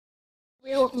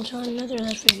Welcome to another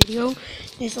Let's Play video.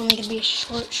 This is only going to be a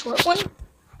short one. As you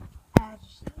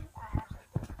see, I have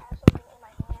something in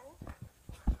my hand.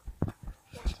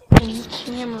 This is a new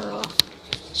camera.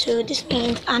 So this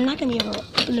means I'm not going to be able to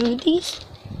upload these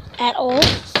at all.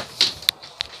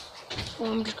 So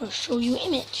I'm just going to show you an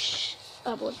image.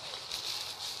 Upload.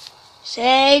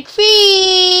 Say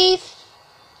freeze!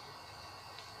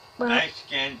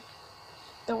 Mexican.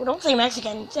 Don't say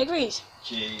Mexican. Say freeze.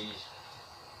 Jeez.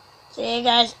 Say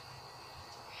guys.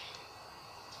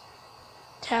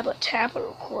 Tablet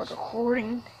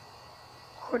recording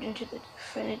to the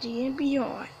infinity and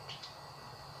beyond.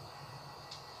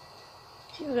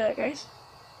 See that, guys?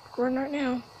 Recording right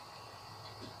now.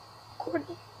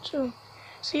 Recording. So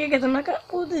yeah, guys, I'm not gonna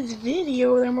upload this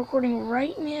video that I'm recording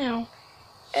right now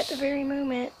at the very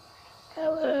moment.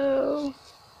 Hello.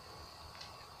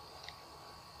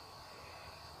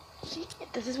 See,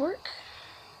 does this work?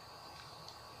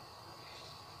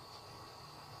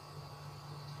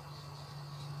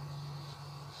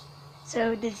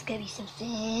 So this is gonna be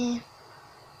something.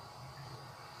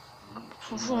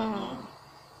 Just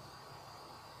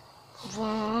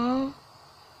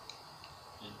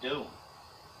do.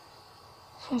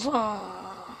 Some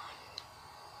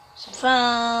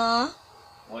fun.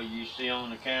 What you see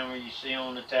on the camera, you see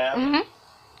on the tablet? Mm-hmm.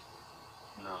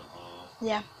 No.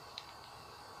 Yeah.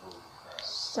 Oh, crap.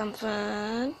 Some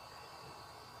fun.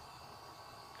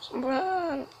 Some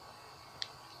fun.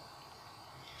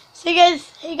 So hey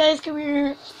guys, come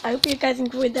here. I hope you guys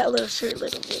enjoyed that little short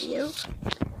little video.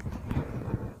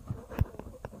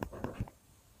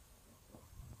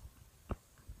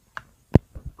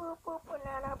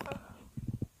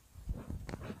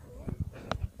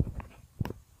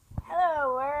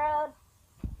 Hello world.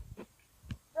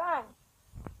 Run.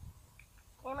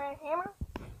 Camera. Run.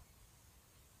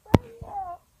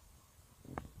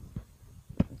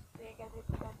 So you guys, hope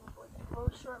you guys enjoyed that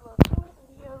little short little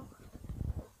video.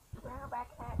 We're now back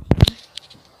in action.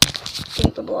 I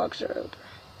think the blocks are open.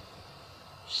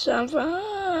 Some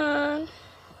fun.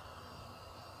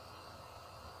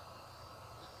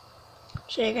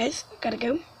 So yeah guys, gotta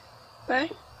go. Bye.